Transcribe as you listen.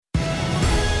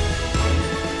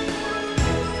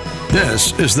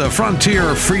This is the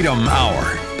Frontier Freedom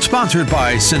Hour, sponsored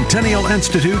by Centennial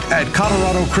Institute at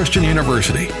Colorado Christian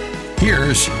University.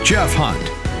 Here's Jeff Hunt.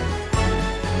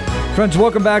 Friends,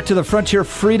 welcome back to the Frontier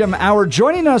Freedom Hour.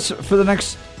 Joining us for the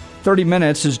next 30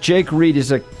 minutes is Jake Reed. He's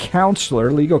a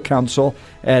counselor, legal counsel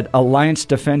at Alliance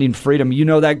Defending Freedom. You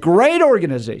know that great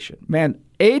organization. Man,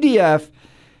 ADF,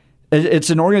 it's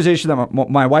an organization that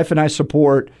my wife and I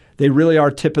support. They really are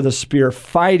tip of the spear,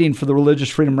 fighting for the religious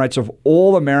freedom rights of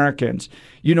all Americans.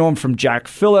 You know them from Jack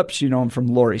Phillips. You know them from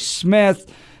Lori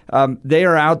Smith. They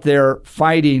are out there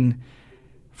fighting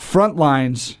front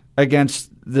lines against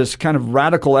this kind of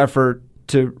radical effort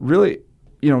to really,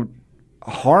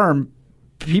 harm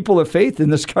people of faith in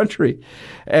this country.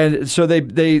 And so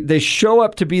they show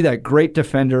up to be that great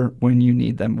defender when you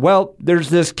need them. Well, there's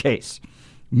this case.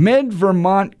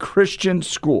 Vermont Christian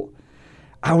School.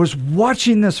 I was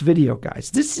watching this video,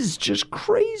 guys. This is just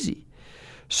crazy.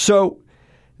 So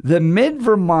the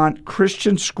Vermont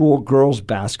Christian School girls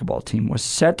basketball team was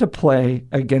set to play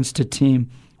against a team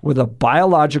with a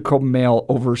biological male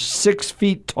over 6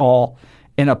 feet tall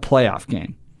in a playoff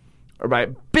game. Right,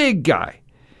 big guy.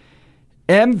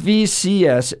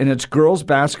 MVCS and its girls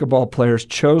basketball players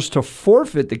chose to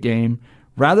forfeit the game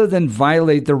rather than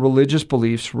violate their religious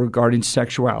beliefs regarding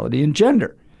sexuality and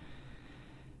gender.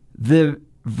 The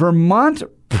Vermont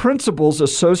Principals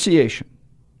Association,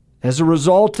 as a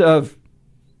result of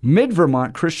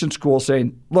Vermont Christian School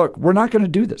saying, look, we're not going to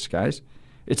do this, guys.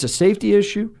 It's a safety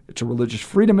issue. It's a religious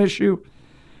freedom issue.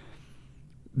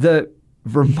 The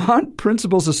Vermont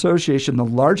Principals Association, the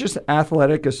largest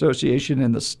athletic association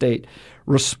in the state,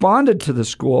 responded to the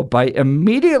school by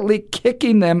immediately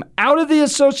kicking them out of the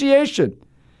association.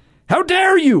 How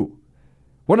dare you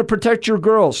want to protect your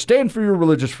girls, stand for your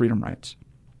religious freedom rights.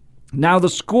 Now, the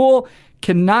school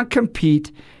cannot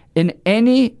compete in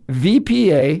any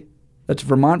VPA, that's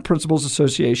Vermont Principals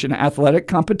Association, athletic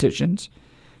competitions.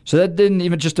 So that didn't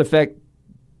even just affect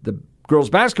the girls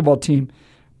basketball team,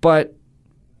 but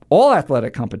all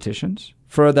athletic competitions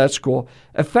for that school,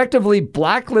 effectively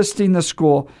blacklisting the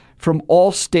school from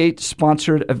all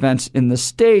state-sponsored events in the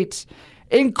states,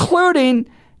 including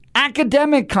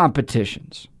academic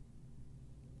competitions.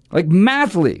 Like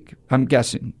Math League, I'm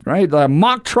guessing, right?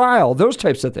 Mock trial, those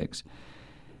types of things.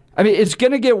 I mean, it's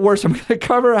going to get worse. I'm going to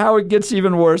cover how it gets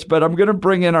even worse, but I'm going to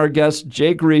bring in our guest,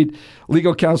 Jake Reed,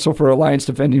 legal counsel for Alliance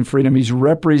Defending Freedom. He's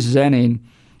representing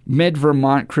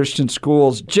Vermont Christian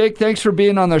Schools. Jake, thanks for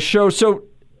being on the show. So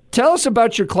tell us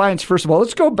about your clients, first of all.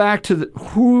 Let's go back to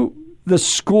who the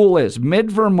school is,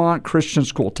 Vermont Christian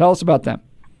School. Tell us about them.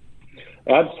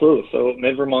 Absolutely. So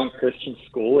Vermont Christian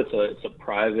School, it's a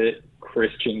private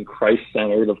Christian,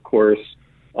 Christ-centered, of course,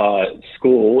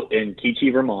 school in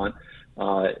Keachie, Vermont.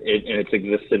 And it's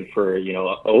existed for,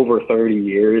 over 30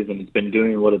 years, and it's been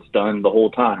doing what it's done the whole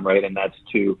time, right? And that's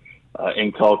to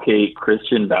inculcate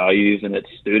Christian values in its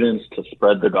students, to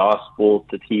spread the gospel,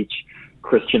 to teach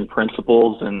Christian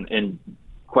principles, and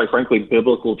quite frankly,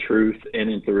 biblical truth in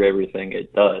and through everything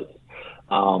it does.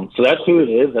 So that's who it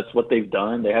is. That's what they've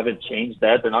done. They haven't changed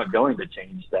that. They're not going to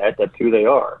change that. That's who they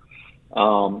are.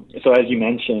 So as you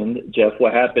mentioned, Jeff,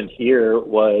 what happened here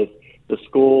was the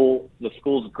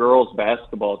school's girls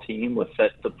basketball team was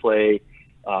set to play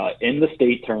in the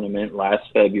state tournament last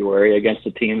February against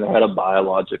a team that had a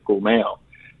biological male.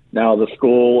 Now, the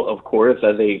school, of course,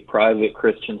 as a private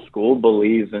Christian school,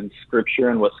 believes in Scripture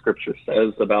and what Scripture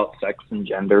says about sex and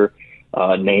gender,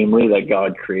 namely that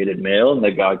God created male and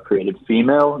that God created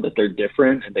female, that they're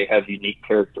different and they have unique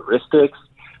characteristics.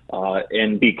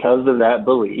 And because of that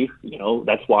belief,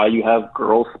 that's why you have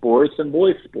girls sports and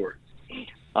boys sports.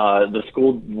 The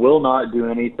school will not do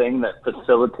anything that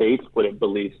facilitates what it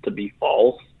believes to be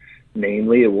false.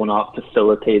 Namely, it will not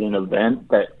facilitate an event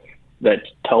that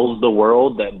tells the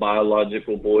world that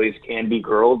biological boys can be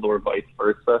girls or vice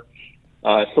versa.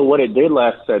 So what it did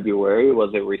last February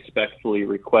was it respectfully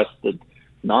requested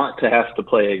not to have to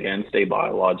play against a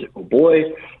biological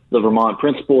boy. The Vermont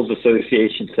Principals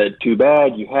Association said, too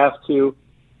bad, you have to.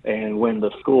 And when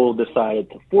the school decided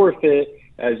to forfeit,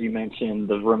 as you mentioned,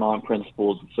 the Vermont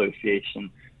Principals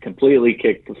Association completely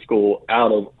kicked the school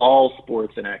out of all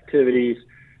sports and activities,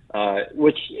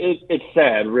 which it's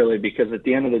sad, really, because at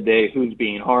the end of the day, who's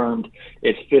being harmed?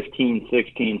 It's 15,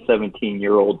 16,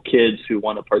 17-year-old kids who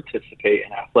want to participate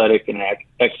in athletic and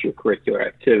extracurricular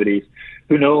activities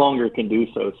who no longer can do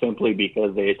so simply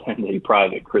because they attend a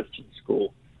private Christian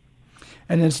school.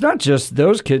 And it's not just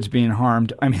those kids being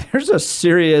harmed. I mean, there's a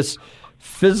serious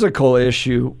physical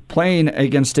issue playing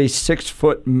against a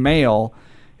 6-foot male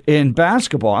in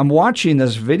basketball. I'm watching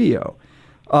this video.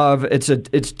 of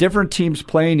it's different teams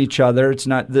playing each other. It's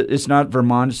not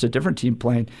Vermont. It's a different team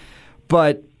playing,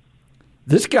 but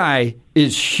this guy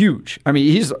is huge. I mean,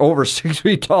 he's over 6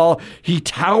 feet tall. He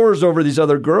towers over these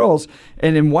other girls.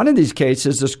 And in one of these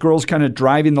cases, this girl's kind of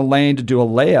driving the lane to do a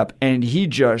layup, and he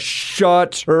just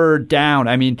shuts her down.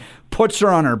 I mean, puts her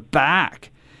on her back.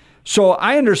 So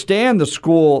I understand the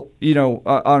school,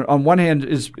 on one hand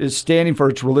is standing for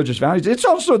its religious values. There's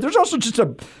also just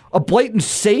a blatant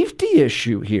safety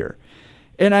issue here.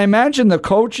 And I imagine the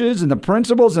coaches and the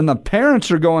principals and the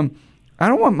parents are going, I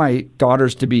don't want my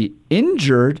daughters to be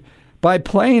injured by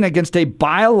playing against a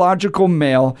biological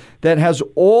male that has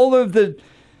all of the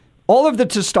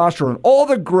testosterone, all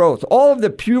the growth, all of the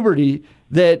puberty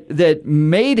that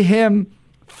made him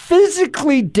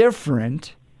physically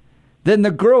different than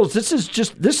the girls. This is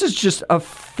just a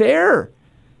fair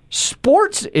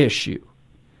sports issue.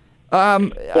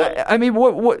 I mean,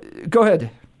 what? Go ahead.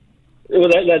 Well,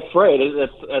 that's right.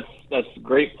 That's a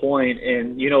great point.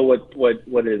 And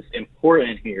what is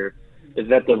important here is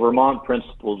that the Vermont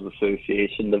Principals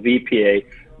Association, the VPA,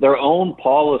 their own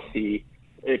policy,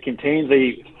 it contains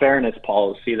a fairness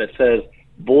policy that says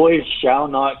boys shall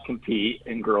not compete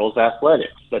in girls'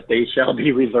 athletics, that they shall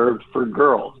be reserved for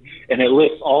girls. And it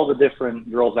lists all the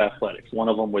different girls' athletics, one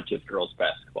of them which is girls'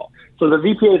 basketball. So the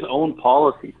VPA's own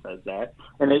policy says that.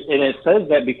 And it says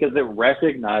that because it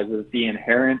recognizes the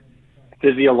inherent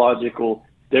physiological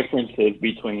differences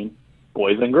between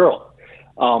boys and girls.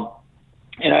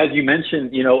 And as you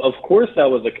mentioned, of course that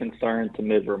was a concern to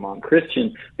Mid-Vermont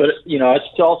Christian, but, I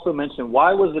should also mention,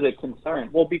 why was it a concern?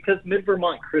 Well, because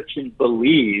Mid-Vermont Christian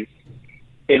believes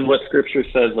in what Scripture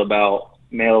says about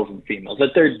males and females,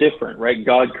 that they're different, right?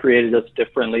 God created us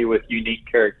differently with unique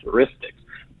characteristics.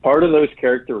 Part of those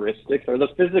characteristics are the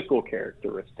physical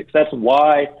characteristics. That's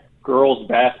why girls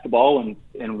basketball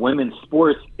and women's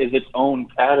sports is its own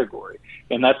category.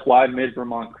 And that's why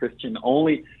Mid-Vermont Christian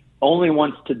only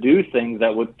wants to do things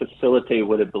that would facilitate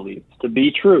what it believes to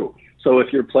be true. So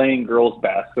if you're playing girls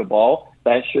basketball,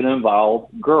 that should involve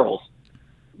girls.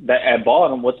 That at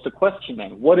bottom, what's the question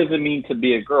then? What does it mean to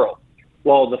be a girl?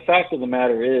 Well, the fact of the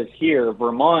matter is here,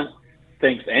 Vermont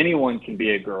thinks anyone can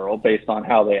be a girl based on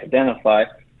how they identify.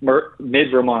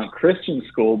 Mid-Vermont Christian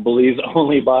School believes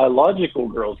only biological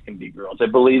girls can be girls.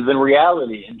 It believes in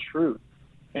reality and truth.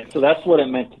 And so that's what it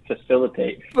meant to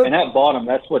facilitate. And at bottom,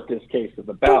 that's what this case is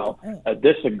about, a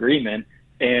disagreement.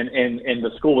 And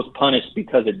the school was punished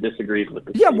because it disagrees with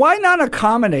the state. Why not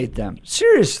accommodate them?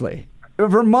 Seriously.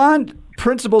 Vermont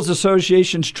Principals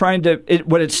Association's trying to,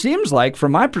 what it seems like,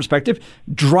 from my perspective,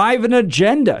 drive an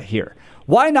agenda here.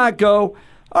 Why not go,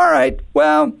 all right,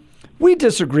 well, we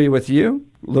disagree with you,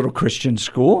 little Christian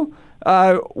school.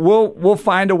 We'll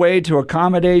find a way to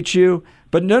accommodate you.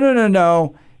 But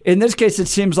no. In this case, it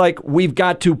seems like we've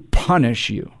got to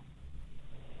punish you.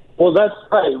 Well, that's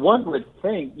right. One would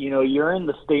think, you're in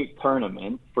the state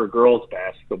tournament for girls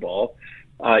basketball.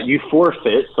 You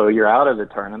forfeit, so you're out of the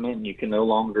tournament, and you can no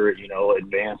longer,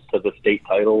 advance to the state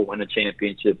title, win a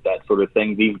championship, that sort of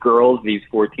thing. These girls, these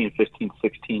 14, 15,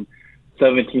 16,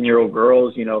 17-year-old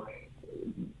girls,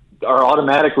 are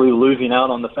automatically losing out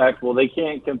on the fact, well, they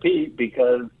can't compete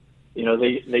because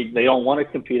they don't want to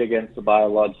compete against the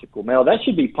biological male. That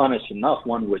should be punished enough,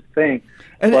 one would think.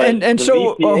 And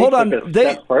so hold on,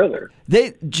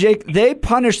 they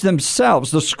punished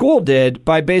themselves. The school did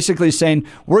by basically saying,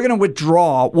 we're going to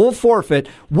withdraw, we'll forfeit,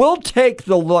 we'll take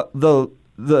the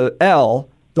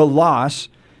loss.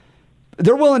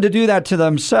 They're willing to do that to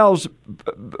themselves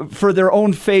for their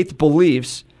own faith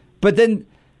beliefs, but then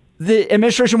the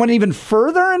administration went even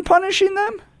further in punishing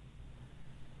them?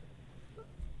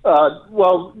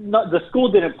 The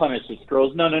school didn't punish its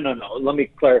girls. No. Let me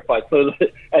clarify. So,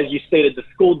 as you stated, the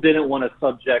school didn't want to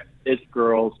subject its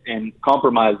girls and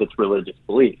compromise its religious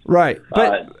beliefs. Right.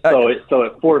 So it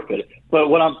forfeited. But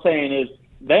what I'm saying is,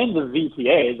 then the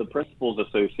VPA, the Principals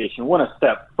Association, went a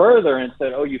step further and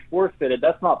said, "Oh, you forfeited.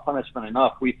 That's not punishment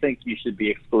enough. We think you should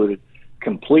be excluded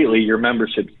completely. Your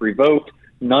membership's revoked.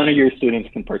 None of your students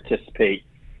can participate.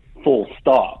 Full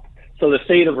stop." So the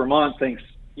state of Vermont thinks,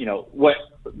 what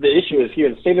the issue is here,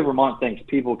 the state of Vermont thinks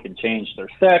people can change their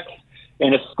sex,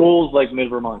 and if schools like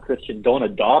Mid-Vermont Christian don't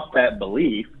adopt that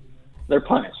belief, they're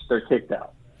punished. They're kicked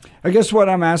out. I guess what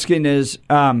I'm asking is,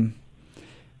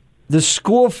 the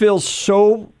school feels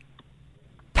so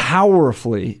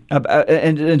powerfully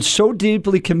and so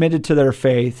deeply committed to their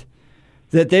faith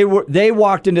that they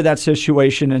walked into that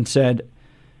situation and said,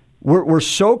 we're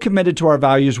so committed to our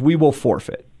values, we will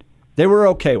forfeit. They were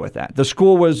okay with that. The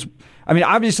school was,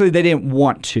 obviously they didn't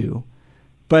want to,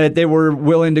 but they were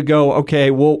willing to go,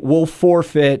 okay, we'll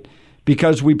forfeit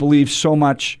because we believe so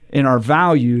much in our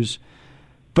values.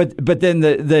 But then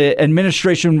the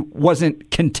administration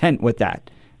wasn't content with that.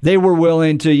 They were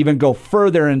willing to even go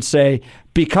further and say,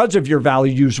 because of your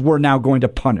values, we're now going to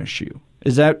punish you.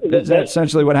 Is that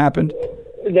essentially what happened?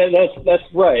 That's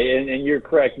right, and you're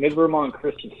correct. Mid-Vermont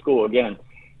Christian School, again,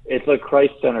 it's a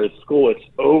Christ-centered school. Its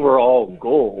overall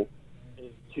goal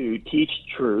is to teach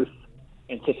truth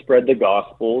and to spread the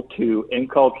gospel, to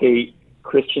inculcate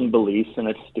Christian beliefs in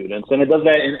its students, and it does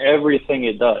that in everything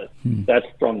it does. That's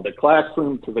from the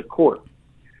classroom to the court.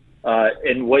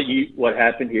 And what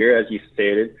happened here, as you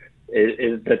stated,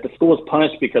 is that the school is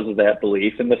punished because of that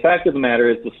belief. And the fact of the matter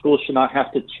is, the school should not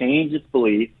have to change its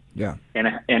belief and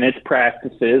its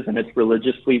practices and its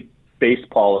religiously based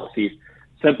policies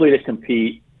simply to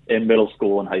compete in middle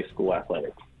school and high school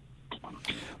athletics.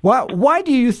 Why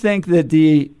do you think that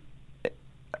the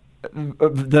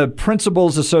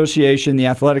Principals Association, the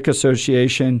Athletic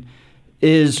Association,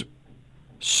 is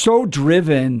so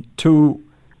driven to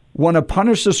want to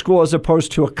punish the school as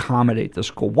opposed to accommodate the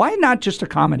school? Why not just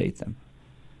accommodate them?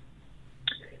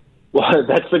 Well,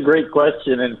 that's a great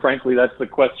question, and frankly, that's the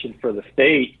question for the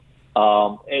state.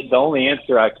 And the only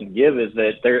answer I can give is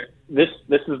that this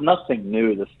is nothing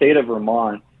new. The state of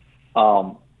Vermont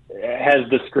has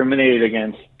discriminated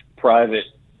against private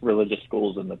religious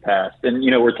schools in the past. And,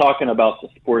 we're talking about the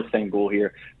sports angle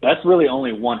here. That's really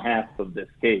only one half of this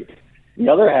case. The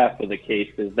other half of the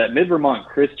case is that Mid-Vermont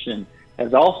Christian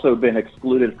has also been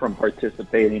excluded from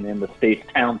participating in the state's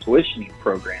town tuitioning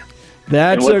program.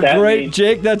 That's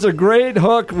Jake, that's a great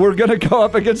hook. We're going to go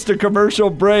up against a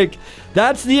commercial break.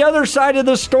 That's the other side of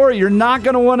the story. You're not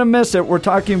going to want to miss it. We're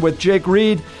talking with Jake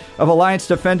Reed of Alliance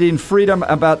Defending Freedom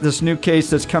about this new case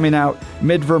that's coming out,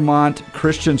 Mid-Vermont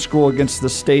Christian School against the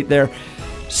state there.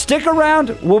 Stick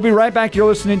around. We'll be right back. You're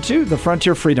listening to the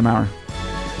Frontier Freedom Hour.